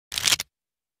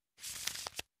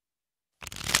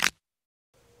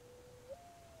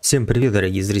Всем привет,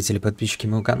 дорогие зрители, подписчики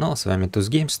моего канала, с вами Туз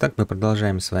Геймс. Так, мы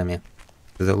продолжаем с вами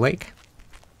The Lake.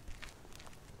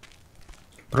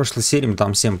 В прошлой серии мы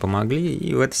там всем помогли,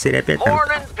 и в этой серии опять нам...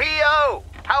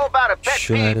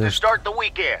 Еще арест.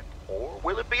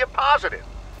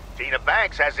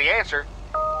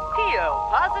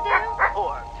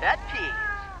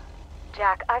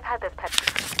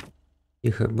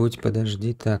 Тихо, будь,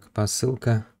 подожди. Так,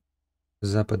 посылка.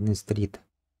 Западный стрит.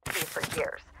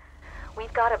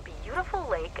 We've got a beautiful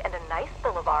lake and a nice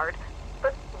boulevard,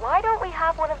 but why don't we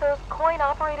have one of those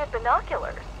coin-operated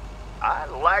binoculars? I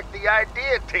like the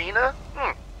idea, Tina.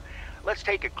 Let's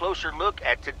take a closer look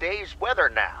at today's weather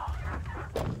now.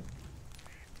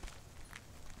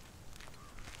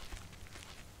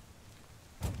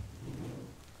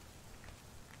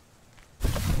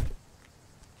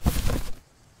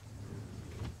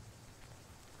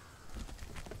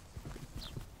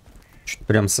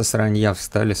 Прям со сранья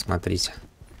встали, смотрите.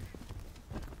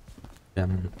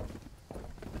 Прям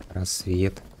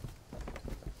рассвет.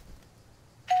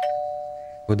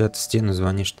 Куда ты в стену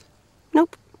звонишь-то?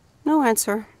 Nope, no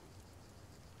answer.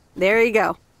 There you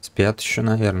go. Спят еще,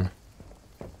 наверное.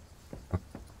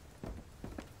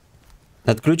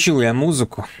 Отключил я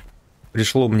музыку.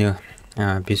 Пришло мне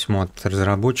письмо от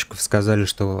разработчиков. Сказали,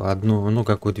 что одну,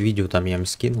 какое-то видео там я им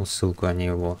скинул, ссылку, они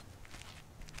его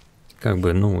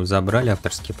забрали,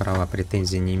 авторские права,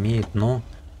 претензий не имеют, но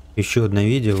еще одно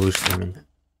видео вышло у меня.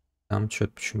 Там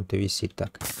что-то почему-то висит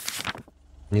так.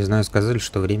 Не знаю, сказали,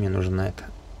 что время нужно на это.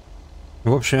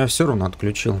 В общем, я все равно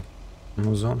отключил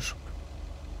музоншип.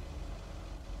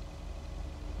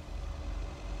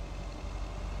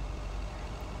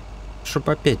 Чтоб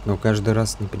опять, каждый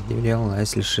раз не предъявлял, а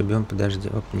если шибем, подожди,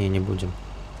 не будем.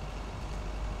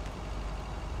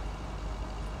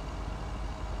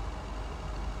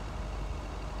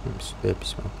 Сюда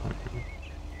письмо.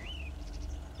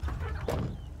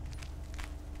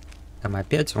 Там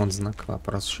опять вон знак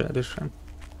вопрос. Сейчас решим.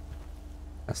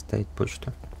 Оставить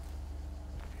почту.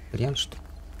 Хрен что?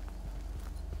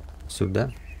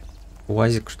 Сюда.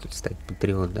 УАЗик что ли ставить?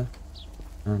 Патриот, да?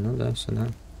 Ну да, сюда.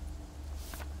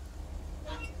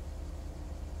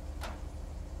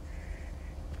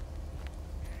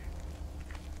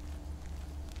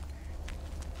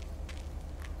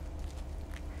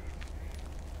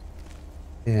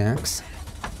 Такс.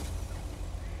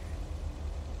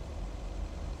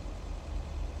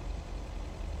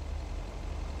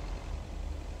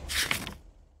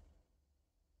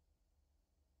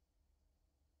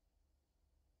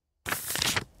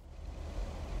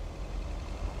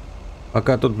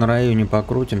 Пока тут на районе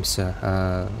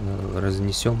покрутимся,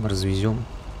 развезем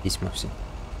письма все.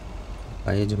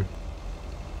 Поедем.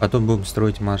 Потом будем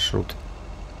строить маршрут.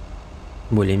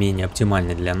 Более-менее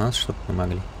оптимальный для нас, чтобы мы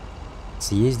могли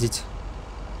съездить.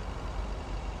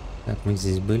 Так, мы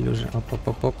здесь были уже.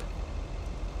 Оп-оп-оп-оп.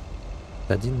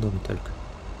 Один дом только.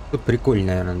 Тут прикольный,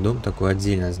 наверное, дом такой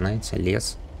отдельно, знаете,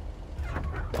 лес.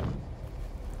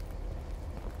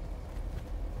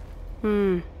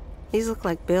 These look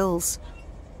like bills.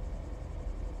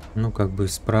 Как бы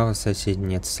справа соседей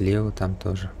нет, слева там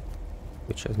тоже.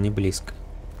 Сейчас не близко.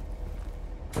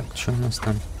 Так, что у нас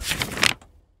там?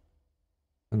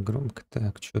 Громко.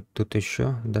 Так, что тут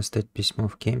еще? Достать письмо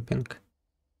в кемпинг.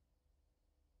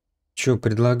 Что,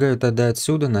 предлагаю тогда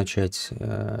отсюда начать.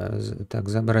 Так,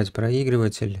 забрать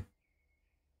проигрыватель.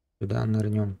 Сюда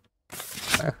нырнем.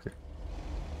 Ах.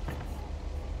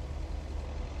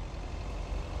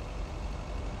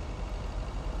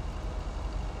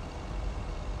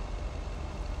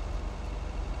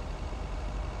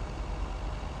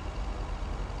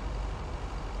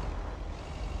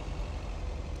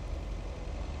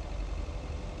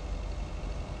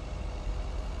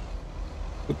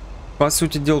 По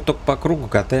сути дела, только по кругу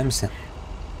катаемся.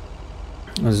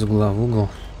 Из угла в угол.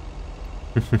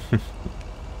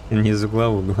 Не из угла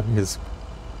в угол,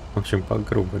 в общем, по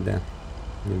кругу, да.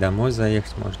 И домой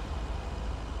заехать можно.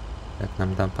 Так,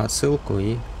 нам там посылку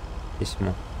и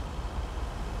письмо.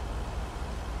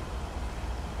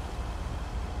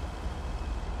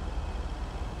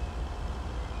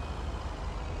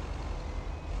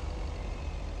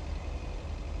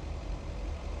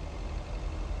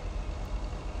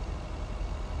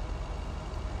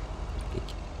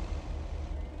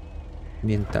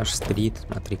 Винтаж стрит,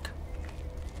 смотри-ка.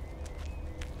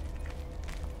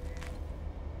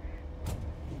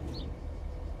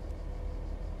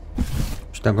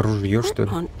 Что там, ружье, что ли?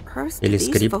 Или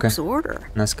скрипка?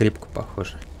 На скрипку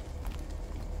похоже.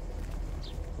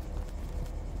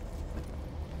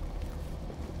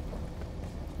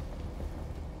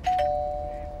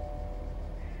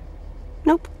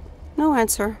 Nope, no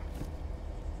answer.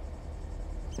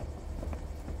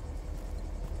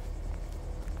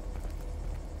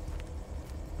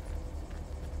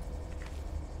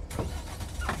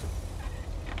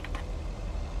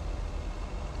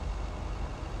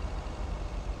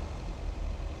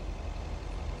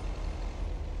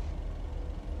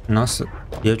 Нас...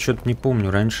 Я что-то не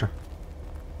помню раньше.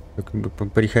 Как бы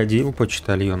приходил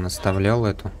почтальон, оставлял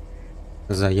эту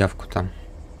заявку там.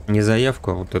 Не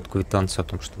заявку, а вот эту квитанцию о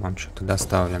том, что вам что-то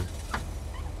доставлено.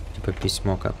 Типа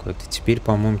письмо какое-то. Теперь,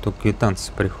 по-моему, только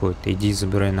квитанция приходит. Иди и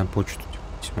забирай на почту типа,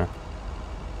 письмо.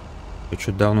 Я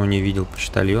что-то давно не видел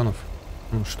почтальонов.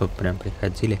 Ну, чтоб прям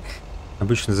приходили.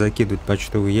 Обычно закидывают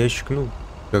почтовый ящик. Ну,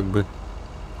 как бы...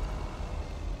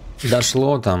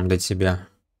 Дошло там до тебя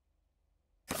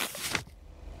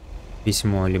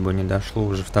письмо, либо не дошло,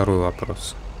 уже второй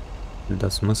вопрос. Да,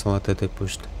 смысл от этой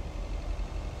почты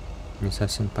не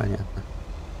совсем понятно.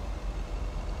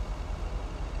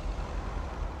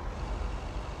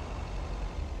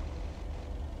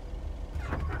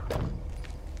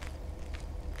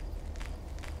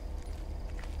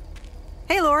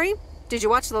 Hey, Lori, did you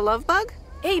watch The Love Bug?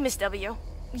 Hey, Miss W.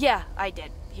 Yeah, I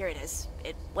did. Here it is.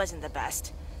 It wasn't the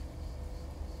best.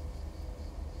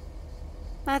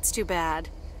 That's too bad.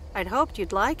 I'd hoped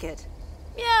you'd like it.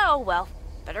 Yeah, oh well.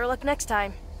 Better luck next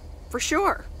time. For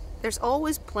sure. There's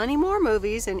always plenty more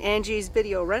movies in Angie's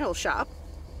video rental shop.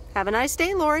 Have a nice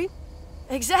day, Lori.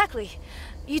 Exactly.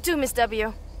 You too, Miss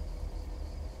W.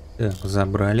 Так,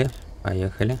 забрали.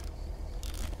 Поехали.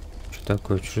 Что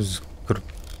такое? Что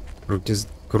за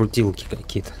крутилки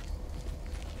какие-то?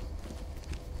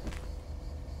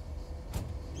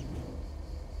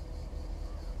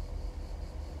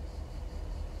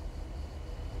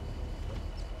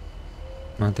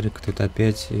 Смотри-ка, тут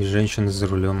опять и женщина за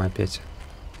рулем опять.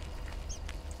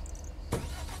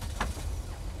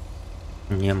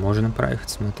 Не, можно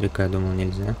проехать, смотри-ка, я думал,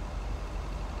 нельзя.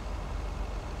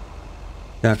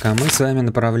 Так, а мы с вами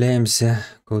направляемся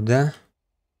куда?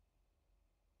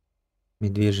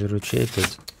 Медвежий ручей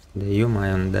опять. Да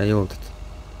ё-моё, надоел этот.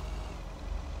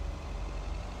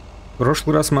 В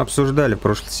прошлый раз мы обсуждали, в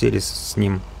прошлой серии с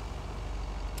ним.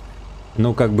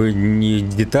 Ну, как бы не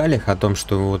в деталях о том,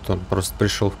 что вот он просто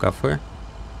пришел в кафе.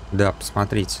 Да,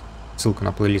 посмотрите. Ссылка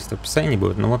на плейлист в описании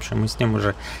будет. Ну, в общем, мы с ним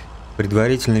уже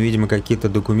предварительно, видимо, какие-то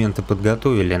документы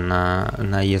подготовили на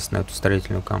наезд на эту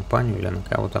строительную компанию или на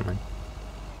кого там они.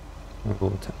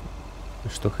 Вот.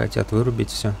 Что хотят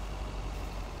вырубить все.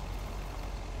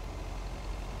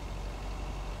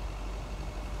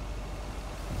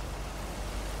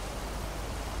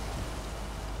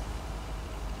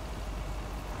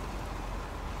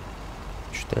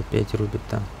 Что опять рубит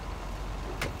там.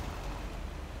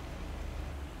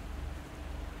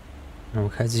 Ну,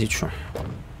 выходи, чё.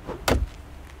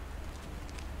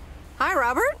 Hi,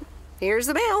 Robert. Here's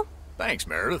the mail. Thanks,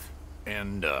 Meredith.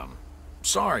 And,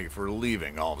 sorry for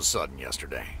leaving all of a sudden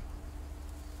yesterday.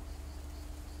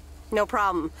 No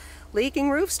problem.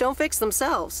 Leaking roofs don't fix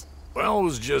themselves. Well, it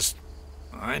was just...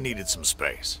 I needed some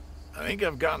space. I think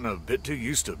I've gotten a bit too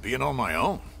used to being on my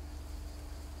own.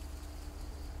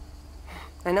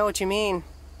 I know what you mean.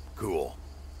 Cool.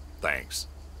 Thanks.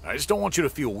 I just don't want you to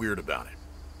feel weird about it.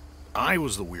 I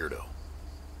was the weirdo.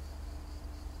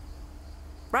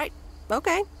 Right.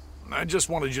 Okay. I just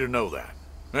wanted you to know that.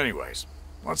 Anyways,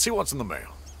 let's see what's in the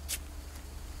mail.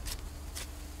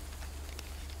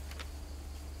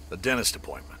 A dentist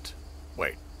appointment.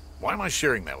 Wait, why am I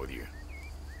sharing that with you?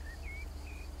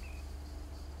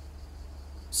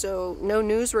 So, no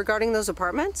news regarding those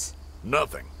apartments?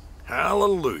 Nothing.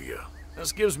 Hallelujah.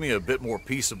 This gives me a bit more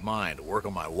peace of mind to work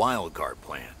on my wild card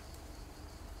plan.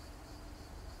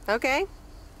 Okay.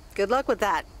 Good luck with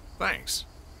that. Thanks.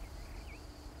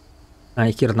 А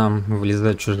хер нам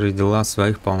влезать в чужие дела,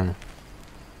 своих полно.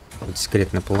 Вот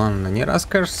секретный план. Не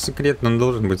расскажешь секретно, он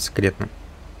должен быть секретным.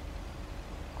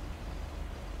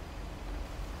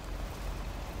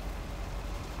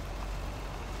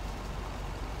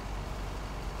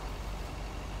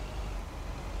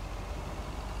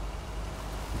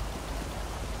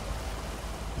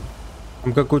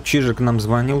 Там какой чижик нам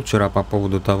звонил вчера по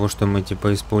поводу того, что мы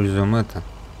типа используем это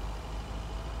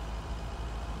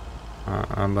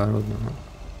оборудование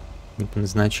не по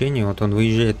назначению. Вот он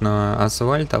выезжает на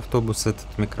асфальт, автобус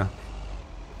этот микро,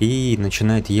 и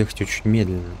начинает ехать очень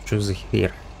медленно. Что за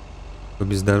хер? По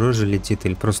бездорожью летит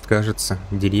или просто кажется,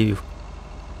 деревьев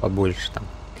побольше там.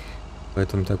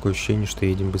 Поэтому такое ощущение, что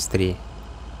едем быстрее.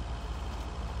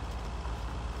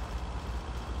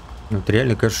 Вот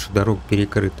реально кажется, что дорога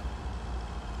перекрыта.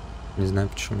 Не знаю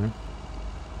почему.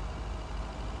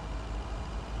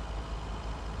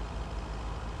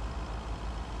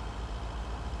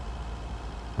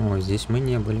 О, здесь мы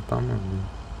не были, по-моему.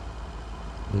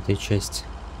 В этой части.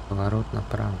 Поворот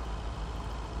направо.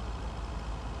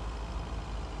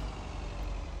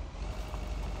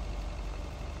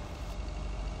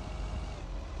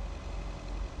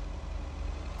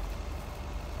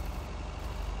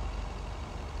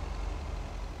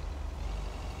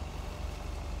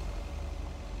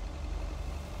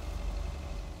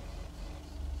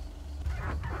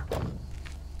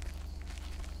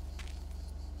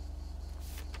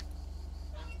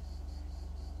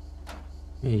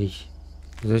 Эй,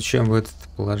 зачем в этот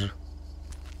положил?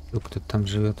 Кто там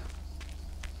живет?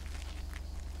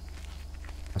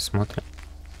 Посмотрим.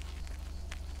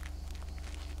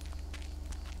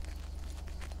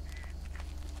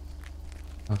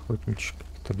 Охотничек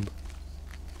это был.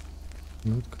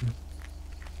 Ну-ка.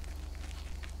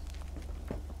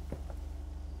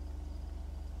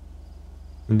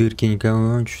 В дырке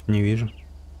никого что-то не вижу.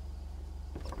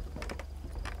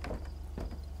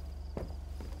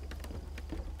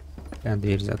 А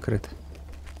дверь закрыта.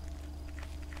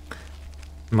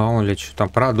 Мало ли, что там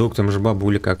продуктом же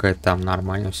бабуля какая-то там,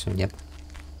 нормально все, нет.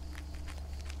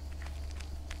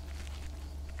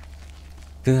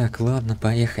 Так, ладно,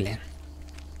 поехали.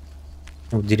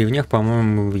 В деревнях,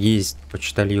 по-моему, есть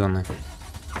почтальоны.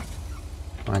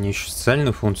 Они еще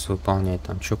социальную функцию выполняют.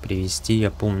 Там что привезти, я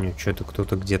помню, что-то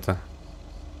кто-то где-то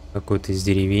какой-то из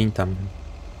деревень, там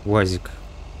УАЗик,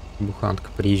 буханка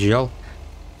приезжал.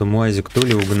 То УАЗик то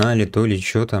ли угнали, то ли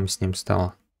что там с ним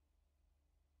стало.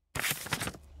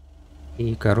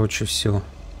 И, короче, все.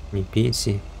 Ни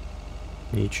пенсии,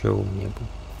 ничего не было.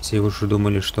 Все уже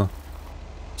думали, что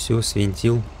все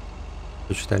свинтил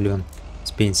почтальон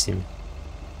с пенсиями.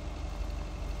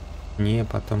 Не,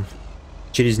 потом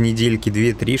через недельки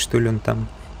 2-3, что ли, он там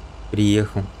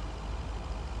приехал.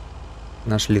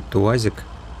 Нашли туазик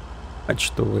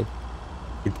почтовый.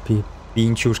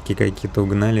 Пинчушки какие-то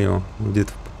угнали его,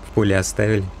 где-то в поле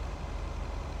оставили.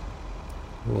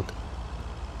 Вот.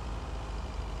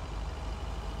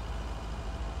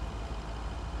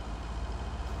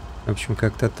 В общем,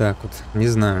 как-то так вот. Не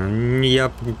знаю, я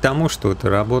к тому, что эта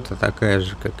работа такая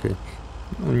же, как и...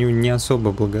 Ну, не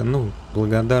особо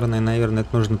благодарная, наверное,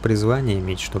 это нужно призвание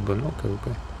иметь, чтобы, ну, как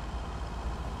бы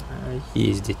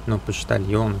ездить. Но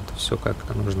почтальон, это все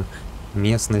как-то нужно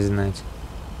местность знать.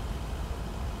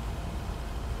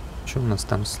 Что у нас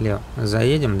там слева?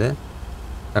 Заедем, да?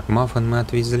 Так, маффин мы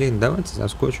отвезли. Давайте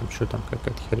заскочим, что там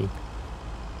какая-то хрень.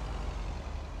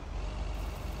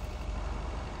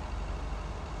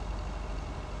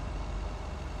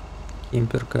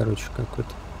 Кемпер, короче,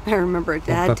 какой-то. I remember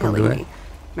Dad telling me,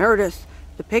 Meredith,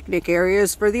 the picnic area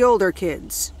is for the older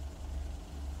kids.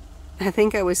 I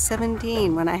think I was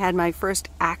 17 when I had my first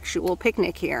actual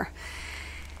picnic here.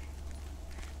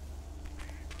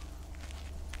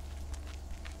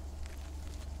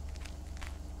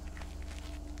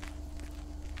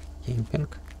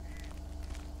 Кемпинг.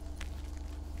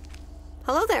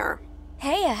 Hello there.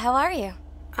 Hey, how are you?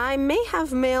 I may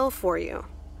have mail for you.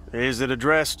 Is it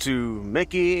addressed to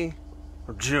Mickey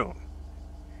or June?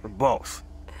 Or both?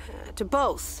 To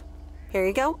both. Here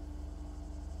you go.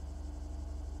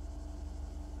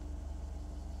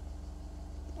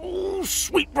 Oh,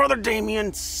 sweet brother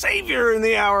Damien, savior in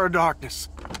the hour of darkness.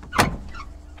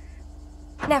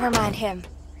 Never mind him.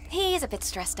 He's a bit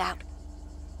stressed out.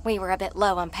 We were a bit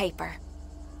low on paper.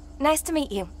 Nice to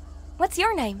meet you. What's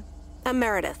your name? I'm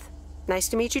Meredith. Nice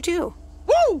to meet you too.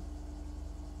 Woo!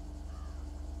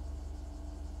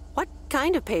 What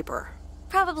kind of paper?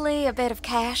 Probably a bit of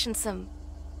cash and some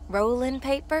rolling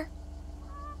paper.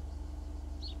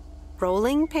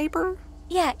 Rolling paper?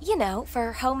 Yeah, you know,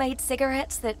 for homemade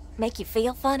cigarettes that make you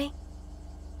feel funny.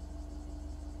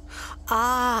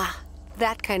 Ah,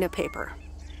 that kind of paper.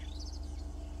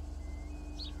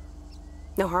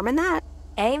 No harm in that.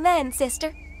 Amen,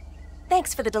 sister.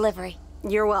 Thanks for the delivery.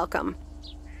 You're welcome.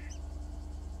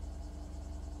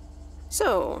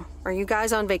 So, are you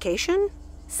guys on vacation?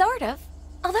 Sort of.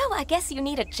 Although I guess you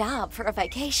need a job for a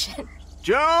vacation.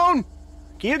 Joan!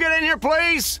 Can you get in here,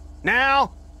 please?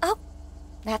 Now! Oh,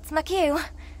 that's my cue.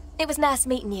 It was nice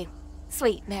meeting you.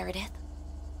 Sweet Meredith.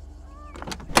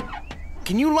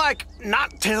 Can you, like,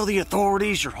 not tell the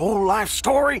authorities your whole life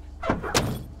story?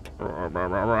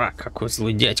 Какой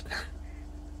злой дядька.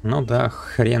 Ну да,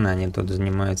 хрен они тут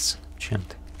занимаются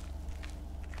чем-то.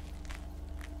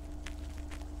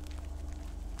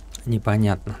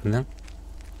 Непонятно, да?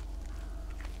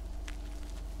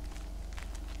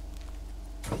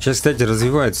 Сейчас, кстати,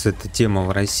 развивается эта тема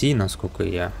в России, насколько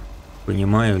я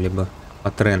понимаю, либо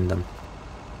по трендам.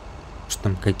 Что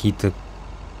там какие-то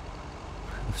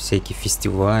всякие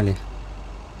фестивали.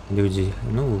 Люди,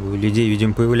 ну, у людей,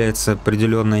 видимо, появляются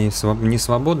определенные не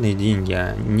свободные деньги,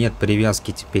 а нет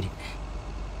привязки теперь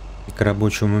к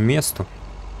рабочему месту.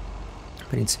 В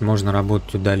принципе, можно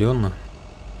работать удаленно.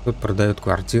 Кто-то продает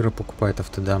квартиры, покупает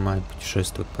автодома и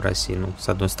путешествует по России. Ну, с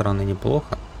одной стороны,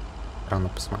 неплохо. Странно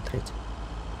посмотреть.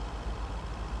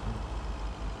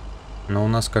 Но у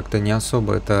нас как-то не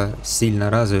особо это сильно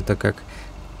развито, как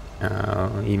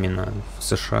именно в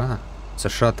США. В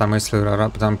США там, если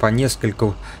там по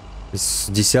несколько, с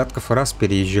десятков раз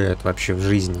переезжают вообще в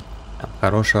жизни. Там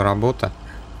хорошая работа,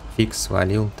 фиг,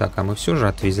 свалил. Так, а мы все же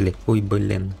отвезли. Ой,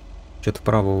 блин. Что-то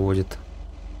вправо уводит.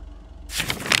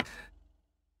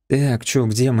 Так, что,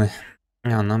 где мы?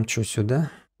 А, нам что,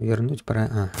 сюда? Вернуть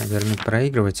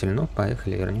проигрыватель. Ну,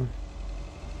 поехали, вернем.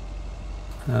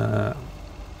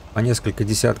 По несколько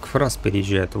десятков раз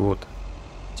переезжает, вот.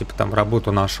 Типа там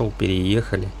работу нашел,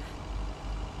 переехали.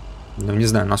 Ну, не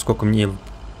знаю, насколько мне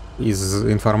из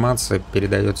информации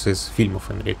передается из фильмов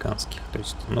американских. То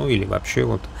есть, ну, или вообще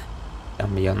вот,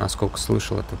 там я насколько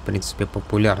слышал, это, в принципе,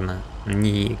 популярно.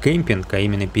 Не кемпинг, а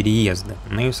именно переезды.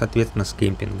 Ну и, соответственно, с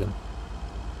кемпингом.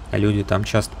 А люди там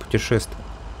часто путешествуют.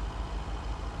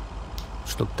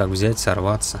 Чтобы так взять,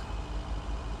 сорваться.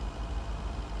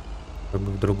 Как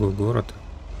бы в другой город.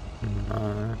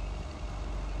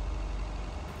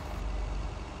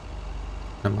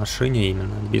 На машине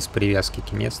именно, без привязки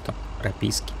к месту,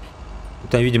 прописки.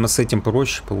 Там, видимо, с этим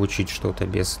проще получить что-то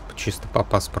без, чисто по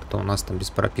паспорту. У нас там без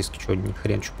прописки что, ни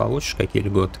хрен что получишь, какие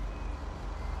льготы.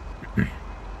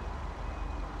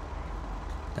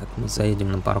 Так, мы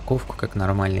заедем на парковку, как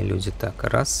нормальные люди. Так,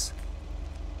 раз.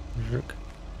 Жик.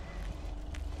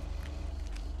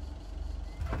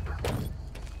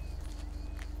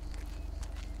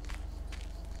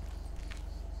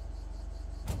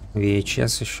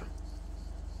 VHS еще.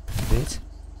 Видите?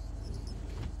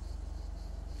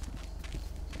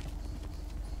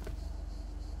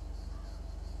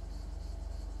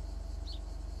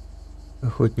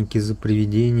 Охотники за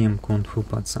привидением, кунг-фу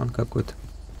пацан какой-то.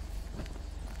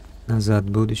 Назад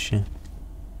в будущее.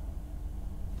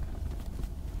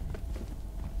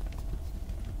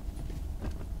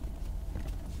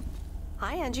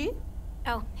 Hi, Angie.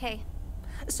 Oh, hey.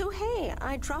 So, hey,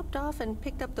 I dropped off and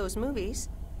picked up those movies.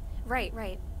 Right,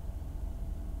 right.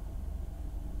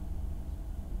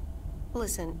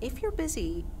 Listen, if you're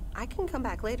busy, I can come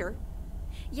back later.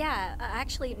 Yeah,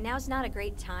 actually, now's not a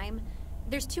great time.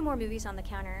 There's 2 more movies on the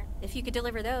counter. If you could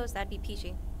deliver those, that'd be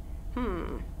peachy.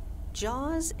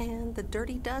 Jaws and The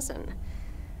Dirty Dozen.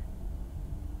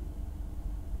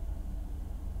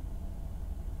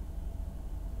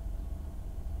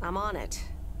 I'm on it.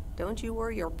 Don't you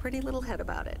worry your pretty little head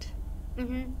about it.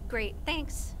 Great.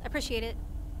 Thanks. Appreciate it.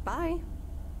 Bye.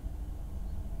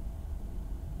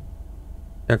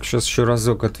 Так, сейчас еще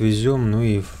разок отвезем, ну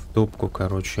и в топку,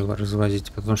 короче, его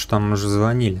развозить, потому что там уже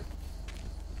звонили.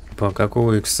 По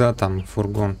какого икса там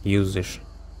фургон юзаешь?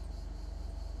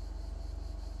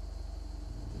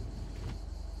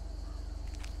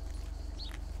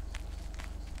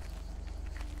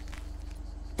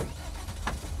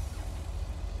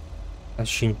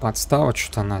 Вообще не подстава,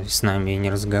 что-то она с нами и не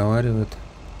разговаривает.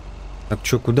 Так,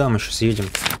 что, куда мы сейчас едем?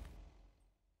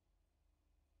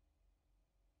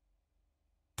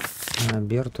 На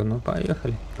Берту, ну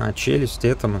поехали. А, челюсть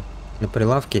этому на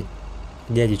прилавке.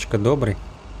 Дядечка добрый.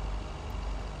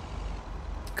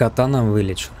 Кота нам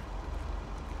вылечил.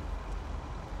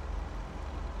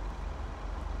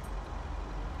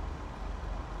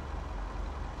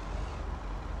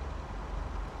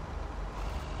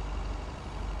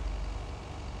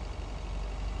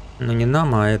 Ну не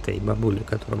нам, а этой бабуле,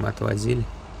 которую мы отвозили.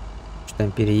 Что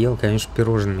там переел, конечно,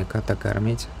 пирожными кота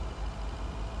кормить.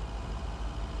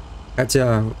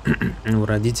 Хотя у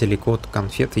родителей кот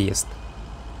конфеты ест.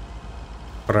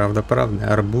 Правда,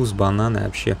 правда. Арбуз, бананы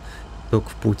вообще только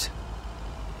в путь.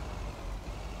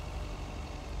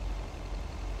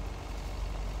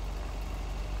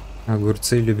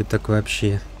 Огурцы любит так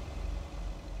вообще.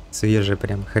 Свежие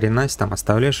прям. Хренась, там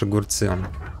оставляешь огурцы, он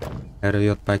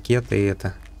рвет пакет и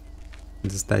это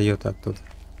достает оттуда.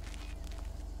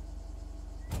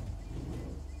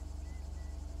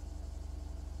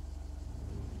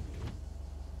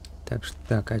 Так что,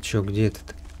 так, а чё, где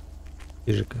этот?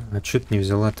 Ижика, а чё ты не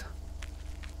взяла-то?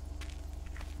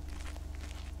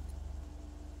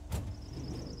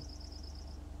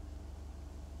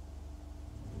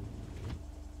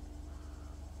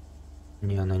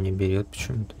 Не, она не берет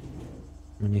почему-то.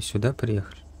 Мне сюда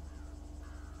приехали.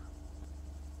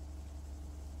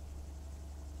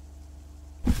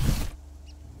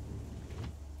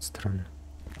 Странно.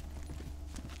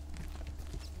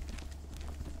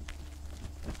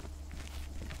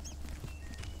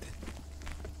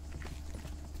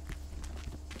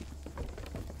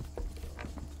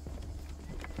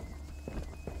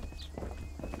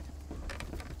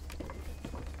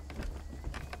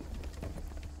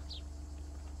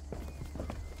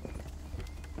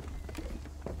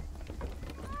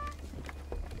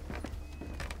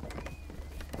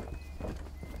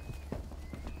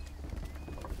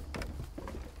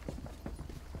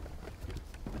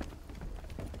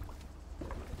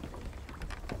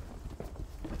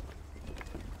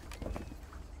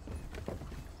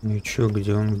 Ну и чё,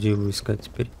 где он, где его искать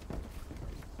теперь?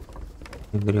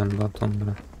 Ядрён батон,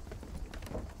 брат.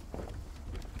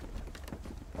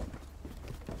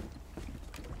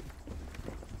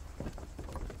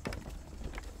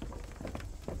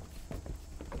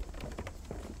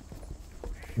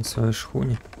 На своей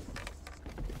шхуне.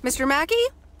 Mr. Mackey,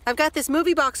 I've got this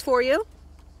movie box for you.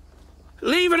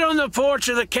 Leave it on the porch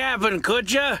of the cabin,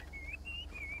 could ya?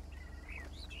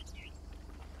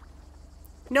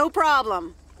 No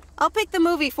problem. I'll pick the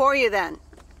movie for you then.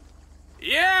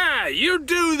 Yeah, you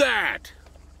do that.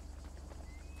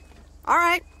 All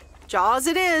right. Jaws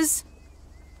it is.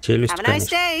 Челюсть, Have a nice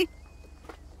day.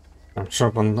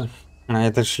 Чтоб он на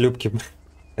этой шлюпке.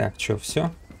 Так, чё,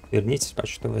 все? Вернитесь в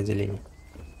почтовое отделение.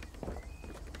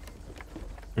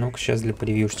 Ну-ка, сейчас для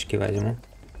превьюшечки возьму.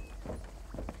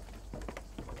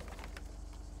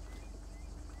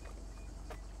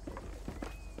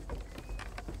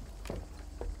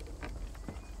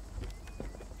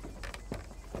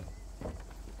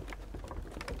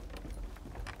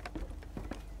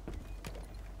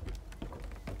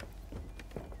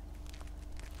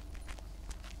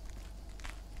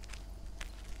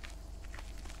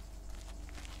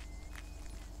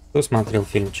 Кто смотрел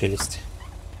фильм «Челюсть»?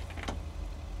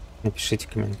 Напишите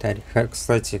комментарий.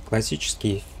 Кстати,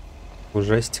 классический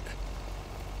ужастик.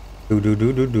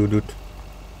 Ду-ду-ду-ду-ду-ду.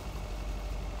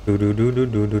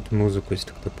 Ду-ду-ду-ду-ду-ду. Музыку,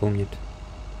 если кто помнит.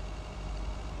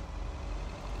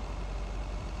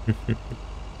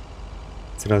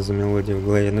 Сразу мелодия в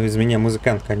голове. Ну, из меня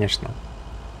музыкант, конечно.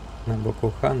 На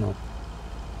букву Х, но...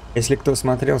 Если кто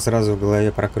смотрел, сразу в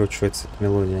голове прокручивается эта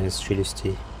мелодия из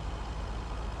 «Челюстей».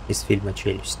 Из фильма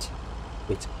 «Челюсть».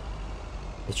 Быть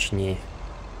точнее.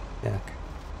 Так.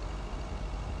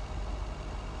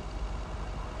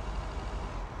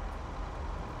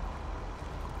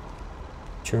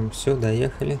 Чем все,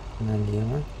 доехали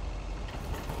налево.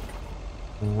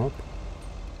 Оп.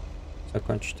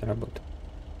 Закончить работу.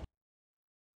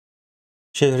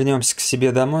 Сейчас вернемся к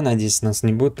себе домой. Надеюсь, нас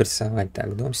не будут прессовать.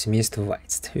 Так, дом семейства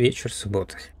Вайс. Вечер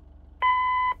субботы.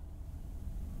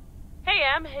 Hey,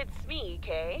 Em, it's me,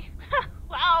 Kay.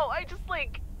 Wow, I just,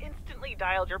 instantly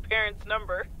dialed your parents'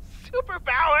 number.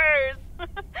 Superpowers!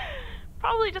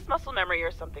 Probably just muscle memory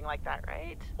or something like that,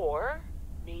 right? Or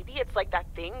maybe it's like that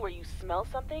thing where you smell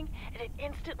something and it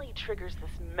instantly triggers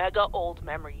this mega old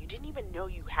memory you didn't even know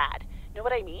you had. Know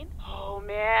what I mean? Oh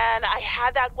man, I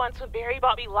had that once when Barry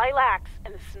bought me lilacs,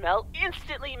 and the smell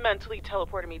instantly mentally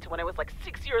teleported me to when I was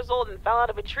 6 years old and fell out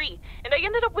of a tree, and I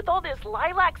ended up with all this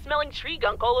lilac-smelling tree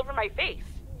gunk all over my face.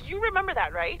 You remember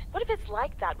that, right? What if it's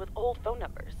like that with old phone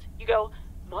numbers? You go,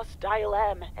 must dial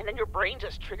M, and then your brain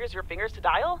just triggers your fingers to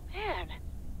dial? Man.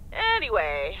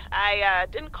 Anyway, I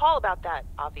didn't call about that,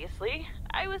 obviously.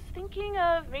 I was thinking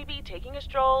of maybe taking a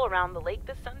stroll around the lake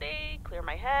this Sunday, clear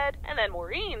my head, and then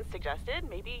Maureen suggested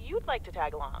maybe you'd like to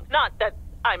tag along. Not that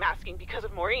I'm asking because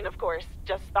of Maureen, of course.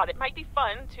 Just thought it might be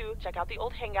fun to check out the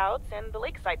old hangouts and the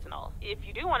lake sites and all. If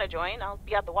you do want to join, I'll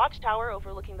be at the watchtower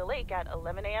overlooking the lake at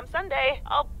 11 a.m. Sunday.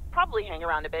 I'll probably hang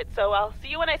around a bit, so I'll see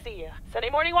you when I see you. Sunday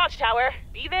morning watchtower.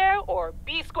 Be there or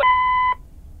be square.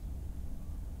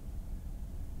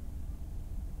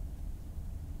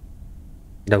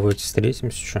 Давайте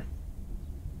встретимся, что?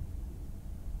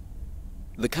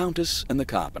 The Countess and the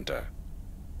Carpenter.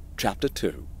 Chapter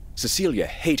 2. Cecilia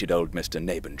hated old Mr.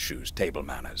 Nabenshoe's table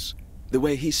manners. The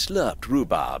way he slurped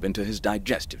rhubarb into his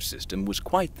digestive system was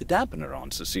quite the dampener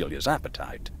on Cecilia's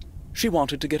appetite. She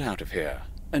wanted to get out of here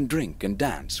and drink and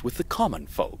dance with the common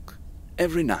folk.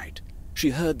 Every night,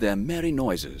 she heard their merry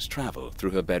noises travel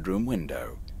through her bedroom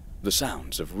window, the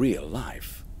sounds of real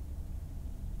life.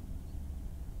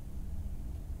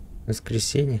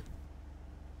 Воскресенье,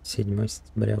 7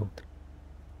 сентября утро.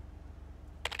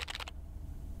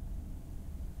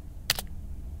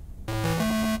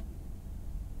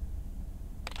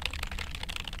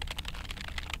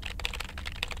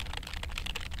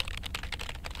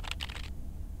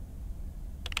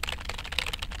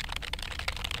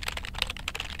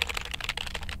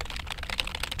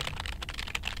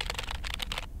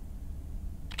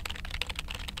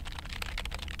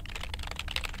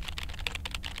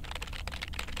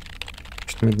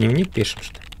 Мы дневник пишем,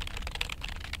 что ли?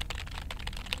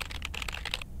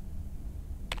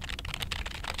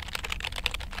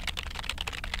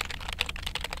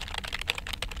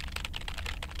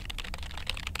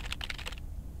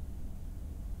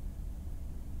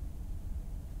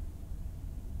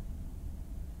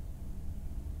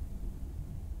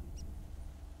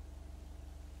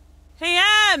 Hey,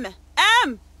 Em!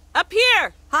 Em! Up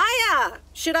here! Hiya!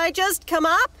 Should I just come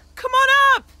up? Come on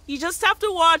up! You just have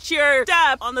to watch your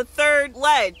step on the third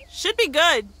ledge. Should be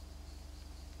good.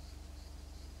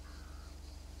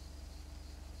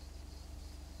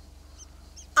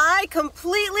 I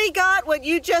completely got what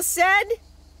you just said,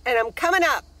 and I'm coming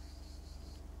up.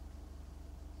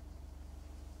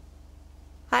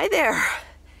 Hi there.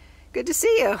 Good to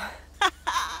see you.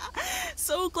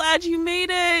 So glad you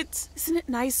made it. Isn't it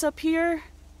nice up here?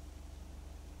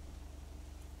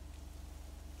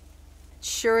 It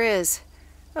sure is.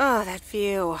 Oh, that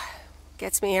view.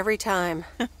 Gets me every time.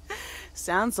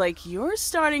 Sounds like you're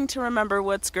starting to remember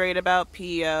what's great about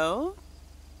PO.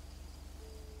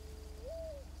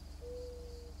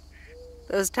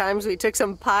 Those times we took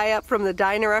some pie up from the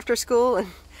diner after school and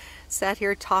sat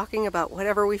here talking about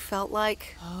whatever we felt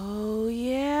like. Oh,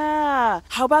 yeah.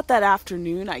 How about that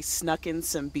afternoon I snuck in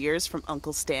some beers from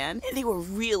Uncle Stan, and they were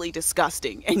really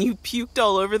disgusting, and you puked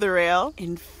all over the rail?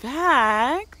 In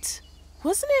fact,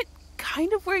 wasn't it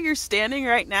kind of where you're standing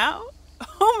right now?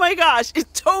 Oh my gosh,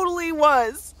 it totally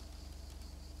was.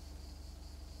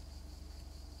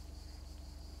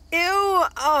 Ew,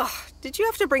 oh, did you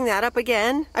have to bring that up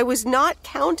again? I was not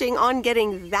counting on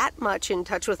getting that much in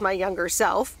touch with my younger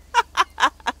self.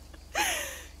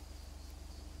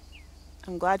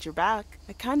 I'm glad you're back.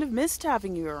 I kind of missed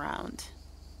having you around.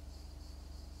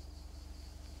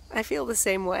 I feel the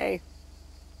same way.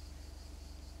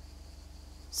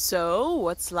 So,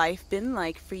 what's life been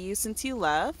like for you since you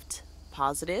left?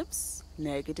 Positives?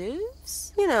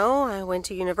 Negatives? You know, I went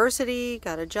to university,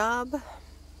 got a job.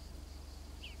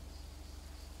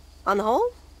 On the whole,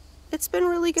 it's been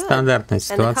really good. Стандартная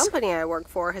And the ситуация. company I work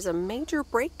for has a major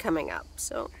break coming up,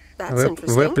 so that's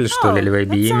interesting. Выпали, что ли, в that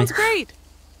IBM? sounds great.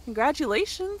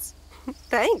 Congratulations.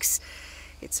 Thanks.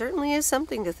 It certainly is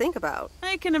something to think about.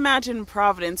 I can imagine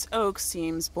Providence Okes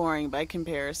seems boring by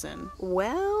comparison.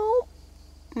 Well,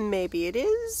 maybe it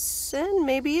is, and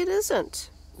maybe it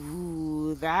isn't.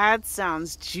 Ooh, that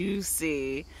sounds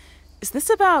juicy. Is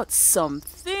this about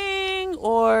something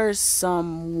or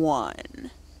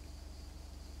someone?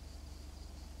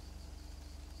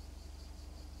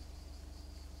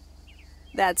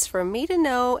 That's for me to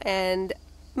know and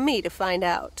me to find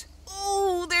out.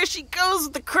 Ooh, there she goes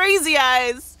with the crazy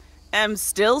eyes. M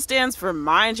still stands for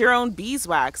mind your own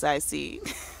beeswax, I see.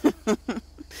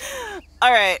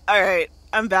 All right.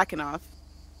 I'm backing off.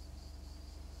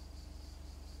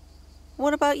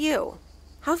 What about you?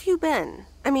 How have you been?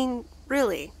 I mean,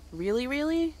 really?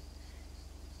 Really?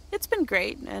 It's been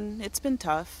great, and it's been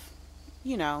tough.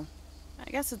 You know,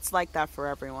 I guess it's like that for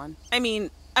everyone. I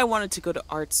mean, I wanted to go to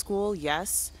art school,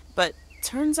 yes, but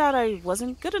turns out I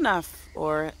wasn't good enough,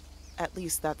 or at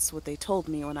least that's what they told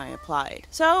me when I applied.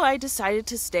 So I decided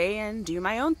to stay and do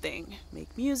my own thing.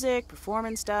 Make music, perform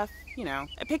and stuff, you know.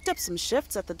 I picked up some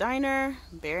shifts at the diner,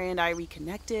 Barry and I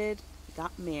reconnected,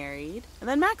 got married, and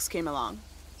then Max came along.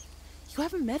 You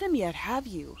haven't met him yet, have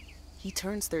you? He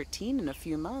turns 13 in a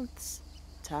few months.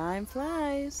 Time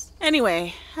flies.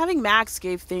 Anyway, having Max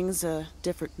gave things a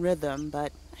different rhythm,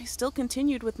 but I still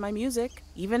continued with my music.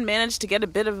 Even managed to get a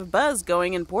bit of a buzz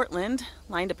going in Portland.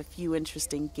 Lined up a few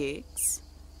interesting gigs.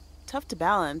 Tough to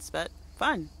balance, but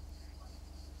fun.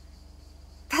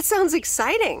 That sounds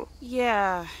exciting.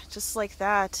 Yeah, just like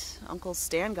that, Uncle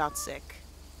Stan got sick.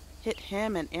 Hit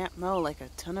him and Aunt Mo like a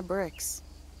ton of bricks.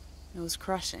 It was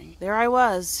crushing. There I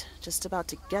was, just about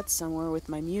to get somewhere with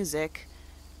my music.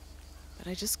 But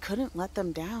I just couldn't let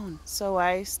them down, so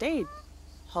I stayed.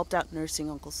 Helped out nursing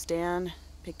Uncle Stan,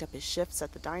 picked up his shifts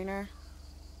at the diner.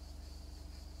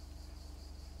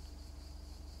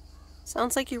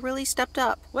 Sounds like you really stepped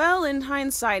up. Well, in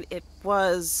hindsight, it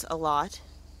was a lot.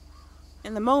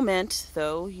 In the moment,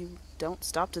 though, you don't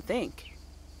stop to think.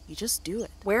 You just do it.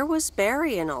 Where was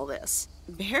Barry in all this?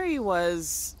 Barry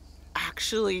was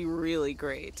actually really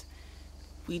great.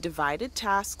 We divided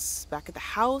tasks back at the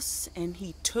house, and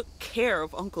he took care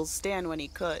of Uncle Stan when he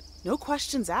could. No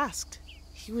questions asked.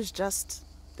 He was just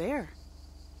there.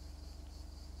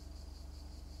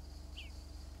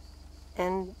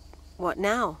 And what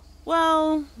now?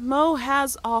 Well, Mo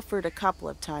has offered a couple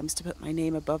of times to put my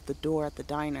name above the door at the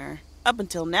diner. Up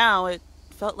until now, it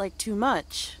felt like too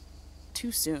much.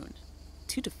 Too soon.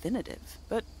 Too definitive.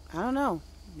 But I don't know.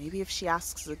 Maybe if she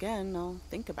asks again, I'll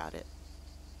think about it.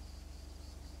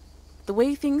 The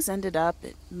way things ended up,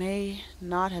 it may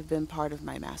not have been part of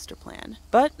my master plan.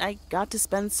 But I got to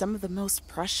spend some of the most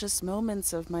precious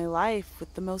moments of my life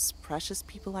with the most precious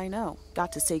people I know.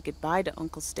 Got to say goodbye to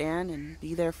Uncle Stan and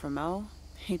be there for Mo.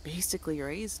 They basically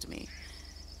raised me.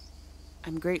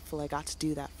 I'm grateful I got to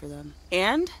do that for them.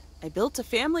 And I built a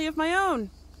family of my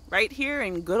own, right here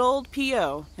in good old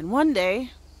PO. And one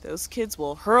day, those kids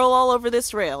will hurl all over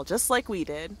this rail, just like we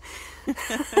did.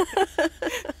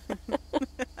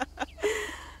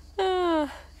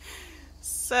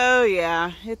 So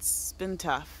yeah, it's been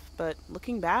tough, but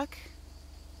looking back,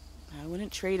 I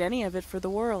wouldn't trade any of it for the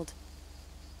world.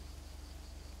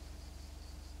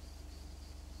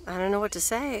 I don't know what to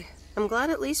say. I'm glad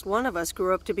at least one of us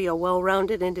grew up to be a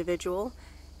well-rounded individual.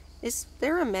 Is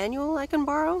there a manual I can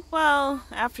borrow? Well,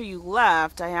 after you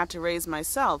left, I had to raise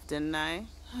myself, didn't I?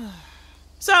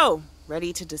 So,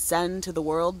 ready to descend to the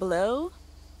world below?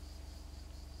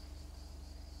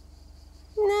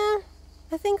 Nah,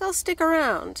 I think I'll stick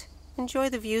around. Enjoy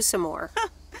the view some more.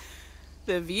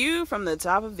 The view from the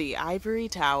top of the ivory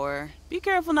tower. Be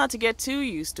careful not to get too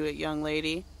used to it, young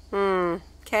lady.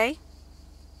 Okay.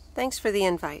 Thanks for the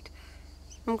invite.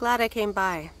 I'm glad I came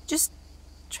by. Just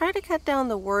try to cut down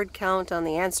the word count on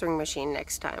the answering machine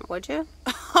next time, would you?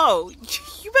 Oh,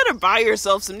 you better buy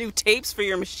yourself some new tapes for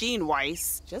your machine,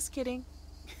 Weiss. Just kidding.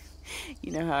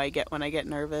 You know how I get when I get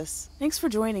nervous. Thanks for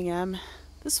joining, Em.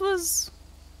 This was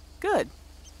good.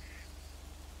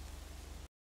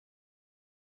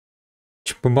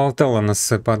 Поболтала она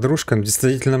с подружкой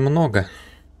действительно много.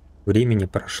 Времени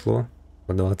прошло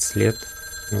по 20 лет.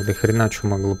 Ну, до хрена что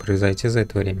могло произойти за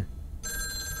это время.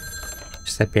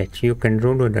 Сейчас опять. You can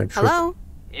do that. Hello?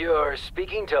 You're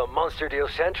speaking to Monster Deal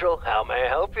Central. How may I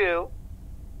help you?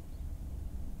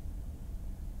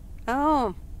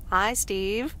 Oh, hi,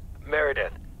 Steve.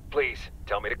 Meredith, please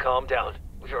tell me to calm down.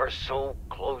 We are so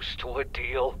close to a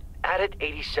deal. Added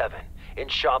 87 in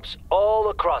shops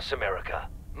all across America.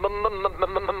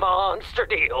 Monster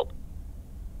deal.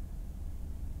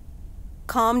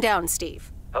 Calm down,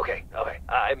 Steve. Okay.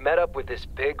 I met up with this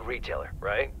big retailer,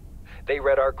 right? They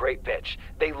read our great pitch.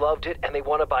 They loved it, and they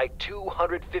want to buy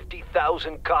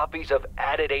 250,000 copies of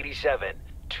Added 87.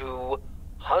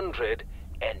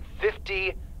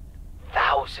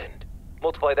 250,000.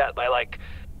 Multiply that by like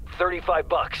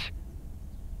 $35.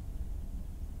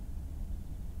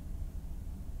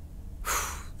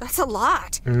 That's a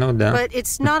lot. No doubt. But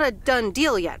it's not a done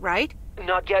deal yet, right?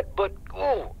 Not yet, but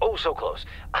oh, so close.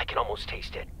 I can almost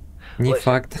taste it. Не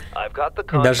факт.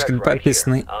 Даже когда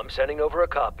подписанный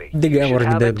договор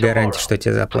не дает гарантии, что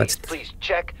тебе заплатят. Please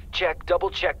check,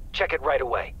 double check it right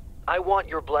away. I want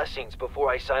your blessings before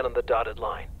I sign on the dotted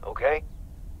line, okay?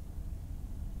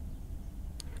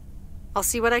 I'll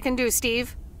see what I can do,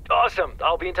 Steve. Awesome.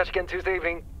 I'll be in touch again Tuesday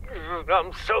evening.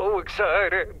 I'm so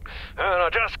excited, and I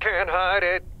just can't hide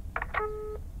it.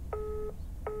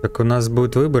 Так у нас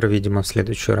будет выбор, видимо, в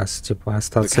следующий раз, типа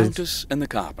остаться. The Countess and the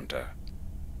Carpenter.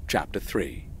 Chapter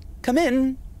 3. Come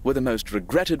in were the most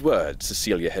regretted words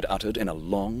Cecilia had uttered in a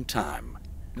long time.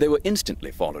 They were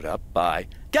instantly followed up by,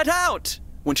 "Get out!"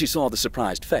 when she saw the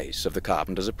surprised face of the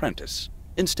carpenter's apprentice,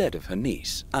 instead of her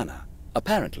niece, Anna.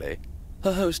 Apparently,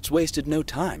 her hosts wasted no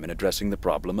time in addressing the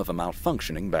problem of a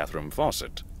malfunctioning bathroom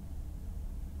faucet.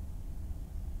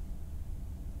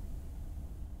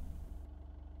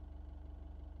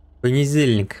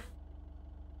 Понедельник.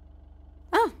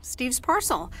 Oh, Steve's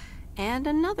parcel. And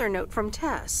another note from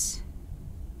Tess.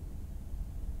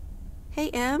 Hey,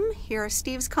 Em, here are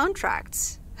Steve's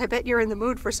contracts. I bet you're in the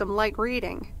mood for some light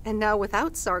reading. And now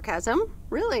without sarcasm,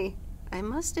 really. I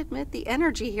must admit the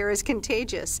energy here is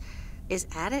contagious. Is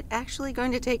Addit actually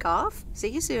going to take off? See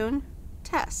you soon.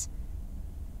 Tess.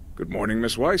 Good morning,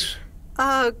 Miss Weiss.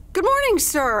 Good morning,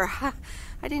 sir.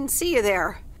 I didn't see you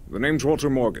there. The name's Walter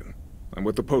Morgan. I'm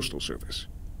with the Postal Service.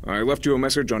 I left you a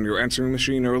message on your answering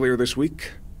machine earlier this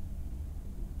week.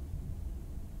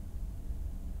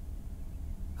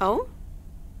 Oh?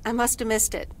 I must have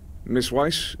missed it. Miss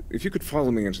Weiss, if you could follow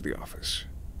me into the office.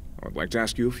 I would like to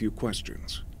ask you a few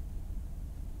questions.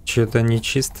 Что-то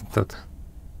нечисто тут.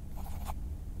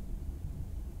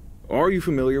 Are you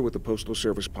familiar with the Postal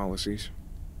Service policies?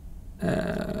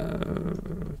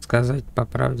 Сказать по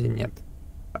правде нет.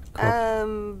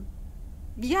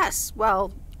 Yes,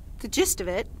 well, the gist of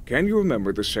it. Can you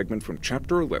remember the segment from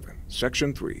Chapter 11,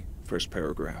 Section 3, first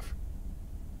paragraph?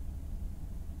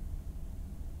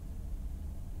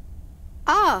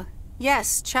 Ah,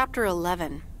 yes, Chapter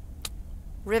 11.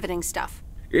 Riveting stuff.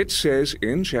 It says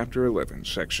in Chapter 11,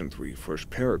 Section 3,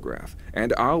 first paragraph,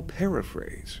 and I'll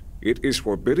paraphrase, it is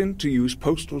forbidden to use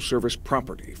Postal Service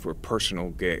property for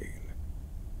personal gain.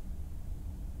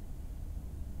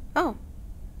 Oh,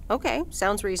 okay,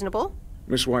 sounds reasonable.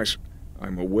 Miss Weiss,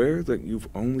 I'm aware that you've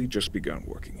only just begun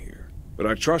working here, but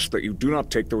I trust that you do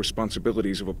not take the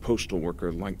responsibilities of a postal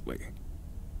worker lightly.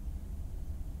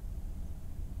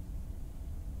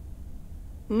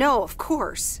 No, of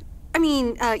course. I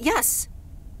mean, yes,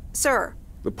 sir.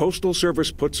 The Postal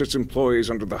Service puts its employees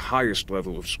under the highest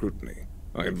level of scrutiny.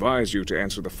 I advise you to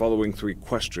answer the following 3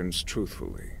 questions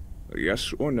truthfully. A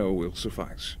yes or no will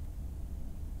suffice.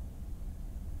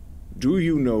 Do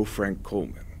you know Frank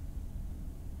Coleman?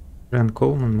 Фрэнк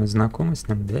Коулман, мы знакомы с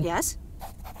ним, да? Yes.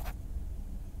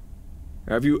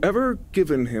 Have you ever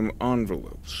given him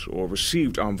envelopes or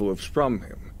received envelopes from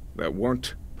him that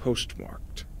weren't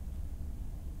postmarked?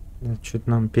 Что-то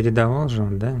нам передавал же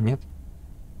он, да? Нет?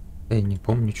 Я не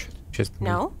помню что-то, честно.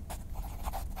 No?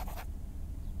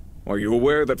 Are you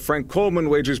aware that Frank Coleman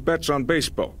wagers bets on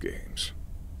baseball games?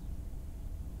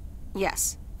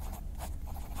 Yes.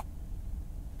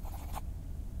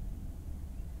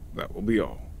 That will be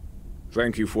all.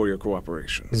 Thank you for your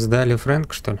cooperation. Сдали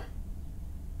Фрэнк, что ли?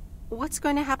 What's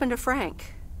going to happen to Frank?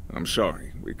 I'm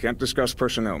sorry, we can't discuss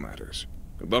personnel matters.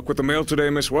 Good luck with the mail today,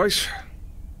 Miss Weiss.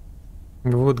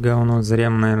 Вот говно, зря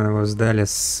мы, наверное, его сдали,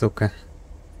 сука.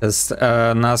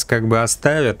 Нас как бы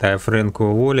оставят, а Фрэнка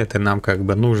уволят, и нам как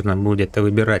бы нужно будет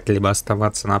выбирать либо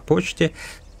оставаться на почте,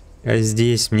 а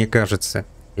здесь, мне кажется,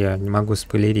 я не могу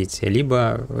спойлерить,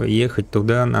 либо ехать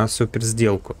туда на супер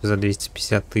сделку за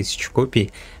 250 тысяч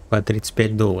копий по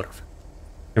 $35.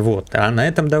 Вот, а на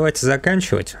этом давайте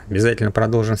заканчивать. Обязательно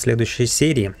продолжим в следующей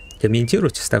серии.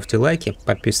 Комментируйте, ставьте лайки,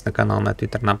 подписывайтесь на канал, на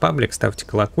Twitter, на паблик, ставьте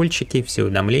колокольчики, все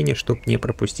уведомления, чтобы не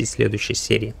пропустить следующей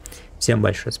серии. Всем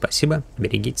большое спасибо,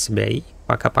 берегите себя и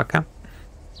пока-пока.